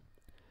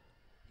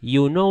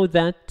 you know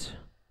that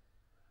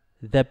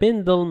the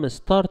pendulum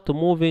starts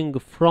moving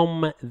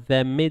from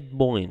the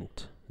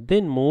midpoint,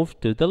 then move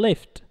to the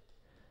left,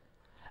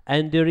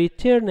 and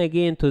return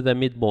again to the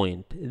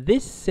midpoint.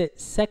 This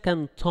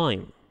second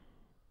time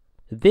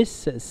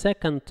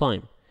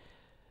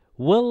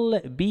will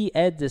be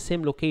at the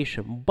same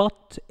location,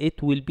 but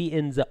it will be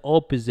in the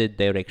opposite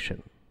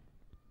direction.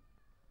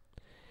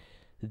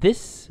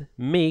 This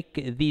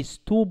make these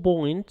 2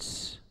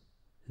 points,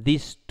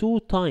 these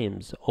 2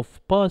 times of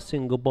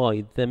passing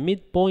by the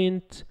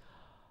midpoint,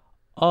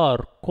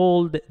 are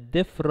called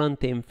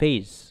different in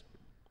phase.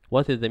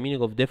 What is the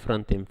meaning of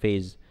different in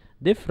phase?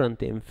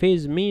 Different in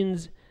phase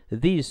means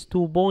these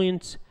 2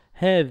 points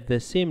have the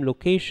same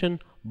location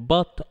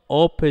but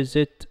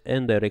opposite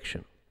in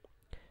direction.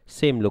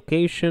 Same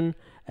location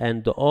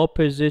and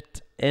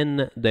opposite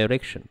in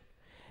direction.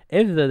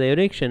 If the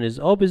direction is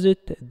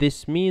opposite,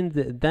 this means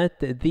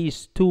that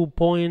these 2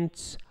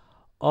 points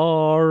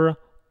are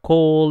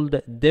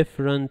called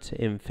different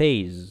in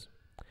phase.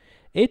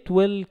 It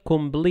will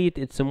complete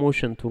its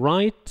motion to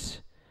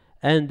right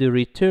and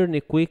return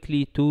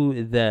quickly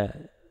to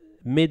the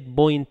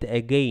midpoint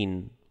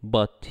again.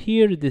 But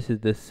here, this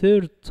is the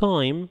 3rd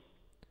time,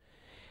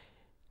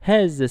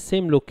 has the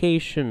same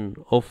location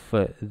of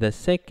the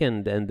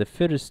second and the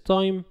first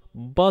time,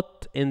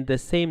 but in the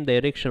same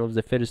direction of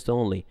the first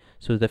only.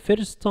 So the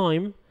first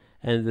time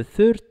and the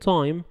 3rd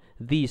time,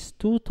 these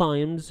 2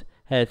 times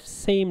have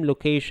same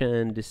location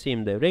and the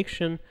same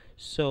direction.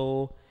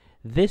 So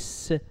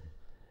these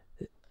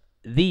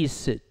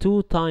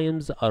 2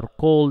 times are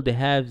called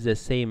have the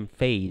same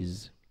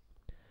phase.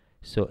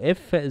 So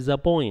if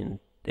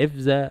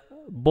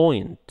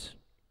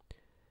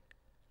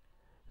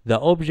the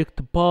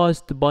object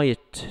passed by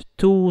it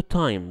 2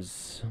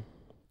 times,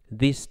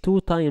 these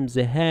 2 times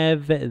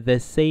have the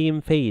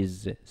same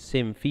phase.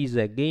 Same phase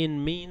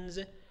again means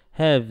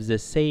have the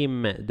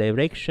same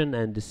direction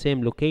and the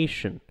same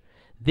location.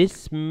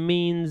 This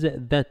means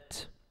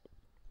that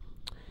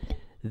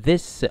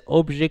this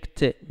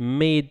object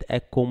made a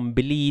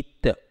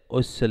complete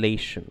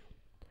oscillation.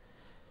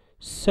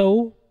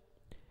 So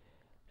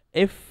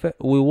if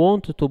we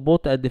want to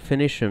put a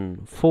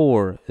definition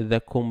for the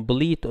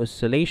complete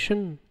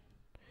oscillation,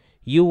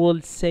 you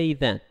will say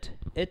that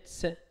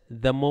it's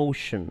the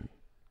motion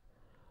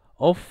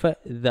of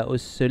the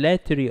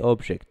oscillatory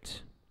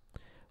object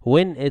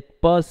when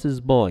it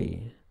passes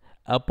by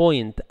a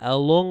point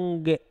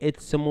along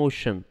its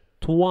motion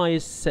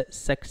twice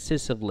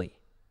successively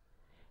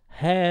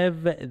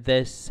have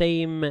the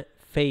same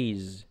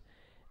phase.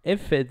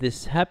 If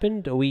this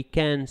happened, we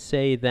can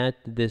say that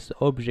this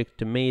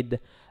object made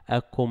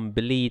a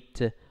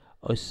complete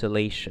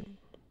oscillation.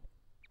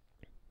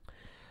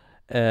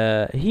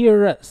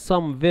 Here are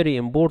some very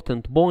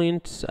important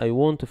points I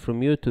want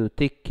from you to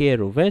take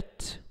care of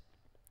it.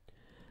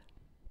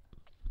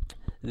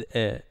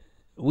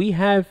 We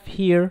have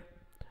here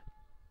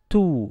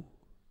 2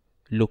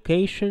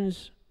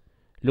 locations.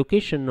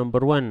 Location number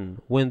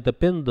 1, when the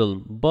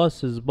pendulum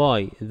passes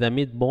by the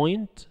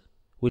midpoint,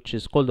 which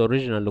is called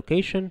original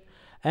location,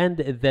 and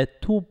the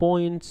 2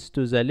 points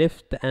to the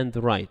left and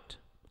right.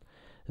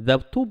 The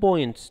 2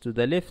 points to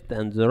the left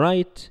and the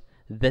right,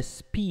 the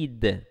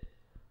speed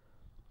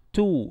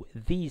to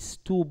these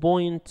 2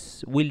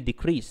 points will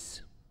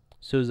decrease.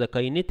 So the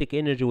kinetic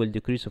energy will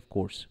decrease, of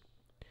course.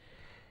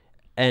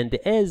 And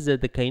as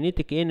the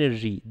kinetic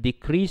energy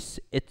decrease,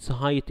 its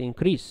height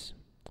increase.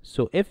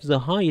 So if the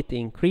height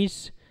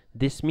increase,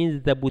 this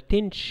means the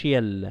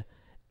potential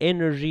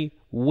energy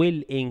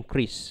will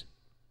increase.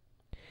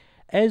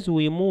 As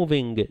we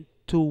moving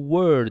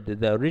toward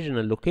the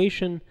original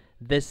location,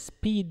 the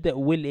speed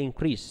will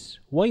increase.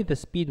 Why the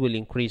speed will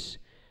increase?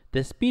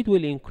 The speed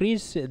will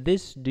increase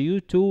this due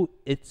to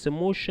its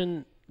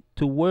motion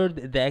toward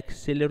the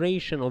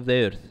acceleration of the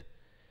Earth.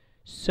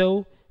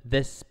 So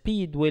the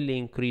speed will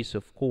increase,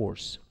 of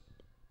course.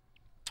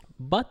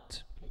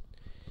 But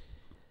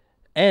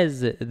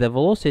as the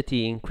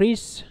velocity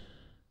increases,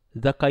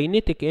 the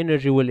kinetic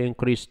energy will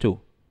increase too.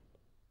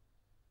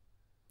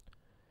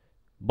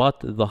 But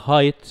the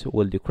height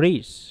will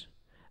decrease.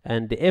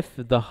 And if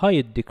the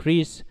height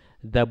decreases,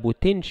 the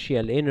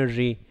potential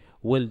energy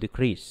will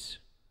decrease.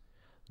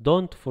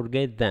 Don't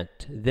forget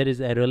that there is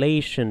a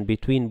relation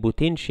between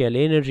potential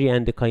energy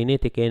and the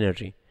kinetic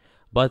energy.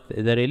 But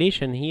the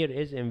relation here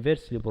is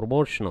inversely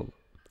proportional.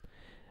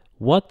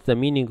 What the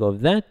meaning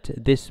of that?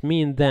 This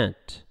means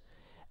that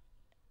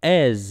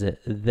as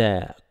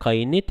the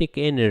kinetic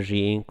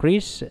energy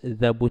increase,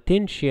 the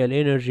potential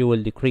energy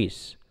will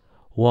decrease.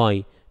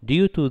 Why?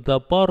 Due to the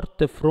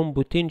part from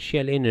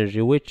potential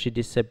energy which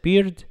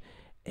disappeared,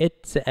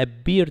 it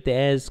appeared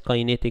as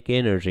kinetic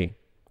energy.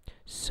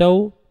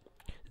 So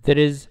there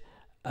is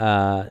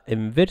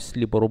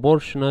inversely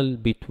proportional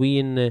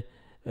between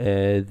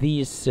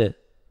these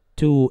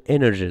two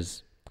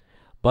energies,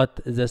 but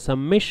the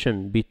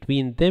summation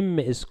between them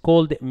is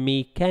called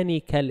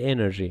mechanical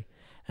energy,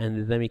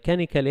 and the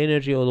mechanical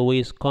energy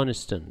always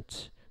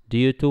constant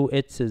due to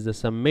it's the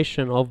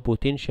summation of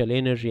potential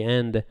energy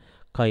and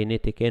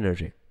kinetic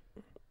energy.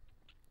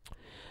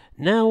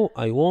 Now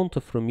I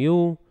want from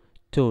you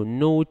to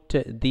note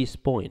this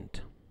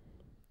point.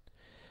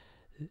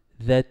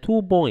 The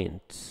 2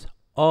 points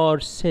are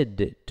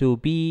said to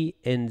be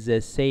in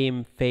the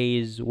same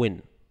phase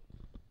when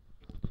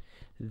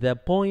the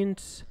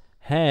points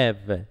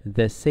have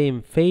the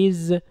same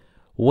phase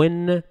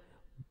when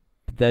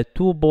the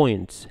 2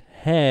 points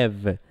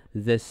have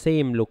the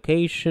same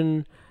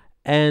location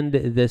and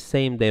the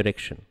same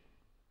direction.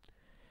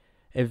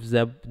 If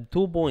the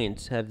 2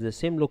 points have the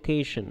same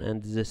location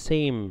and the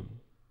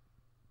same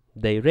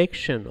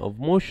direction of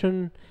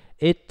motion,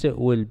 it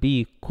will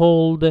be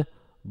called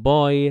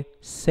by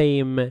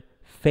same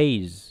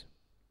phase,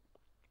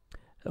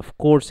 of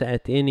course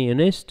at any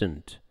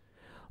instant.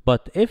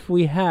 But if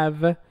we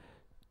have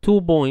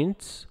 2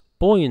 points,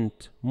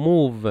 point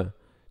move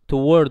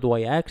toward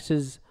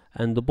y-axis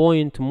and the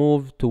point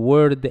move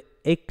toward the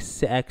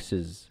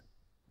x-axis,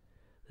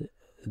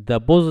 the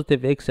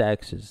positive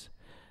x-axis,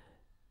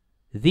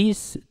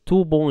 these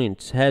 2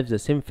 points have the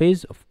same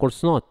phase? Of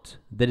course not.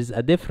 There is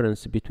a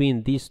difference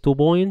between these 2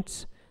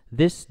 points.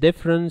 This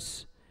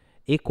difference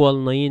equal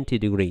 90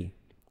 degree.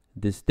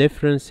 This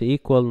difference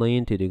equal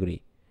 90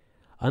 degree.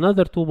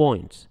 Another 2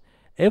 points.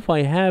 If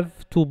I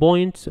have 2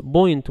 points,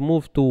 point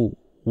move to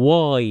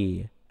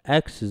y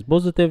axis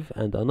positive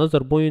and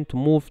another point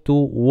move to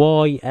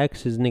y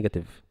axis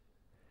negative.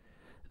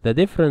 The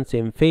difference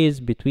in phase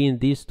between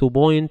these 2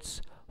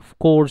 points, of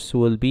course,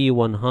 will be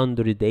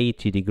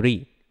 180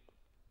 degree.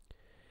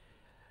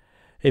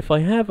 If I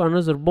have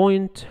another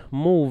point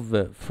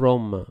move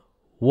from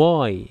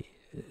y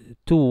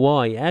to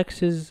y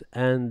axis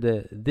and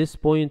this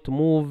point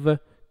move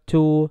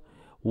to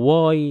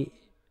y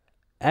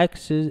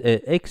axis,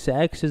 x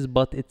axis,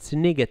 but it's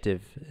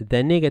negative,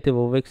 the negative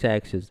of x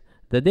axis,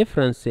 the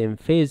difference in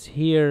phase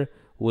here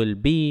will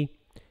be,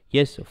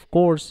 yes, of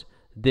course,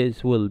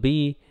 this will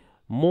be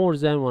more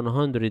than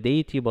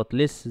 180 but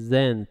less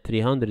than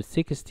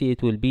 360.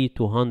 It will be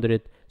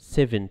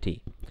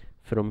 270.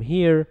 From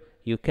here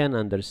you can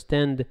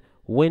understand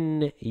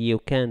when you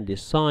can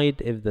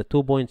decide if the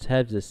 2 points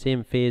have the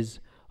same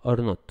phase or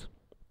not.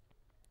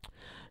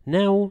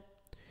 Now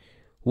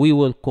we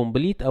will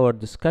complete our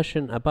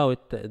discussion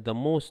about the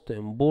most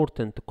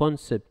important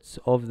concepts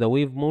of the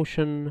wave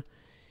motion.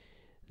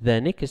 The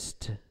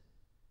next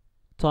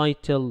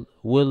title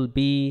will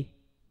be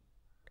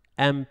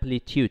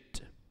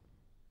amplitude.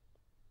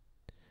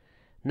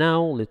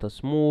 Now let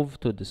us move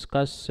to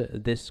discuss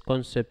this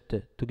concept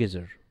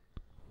together.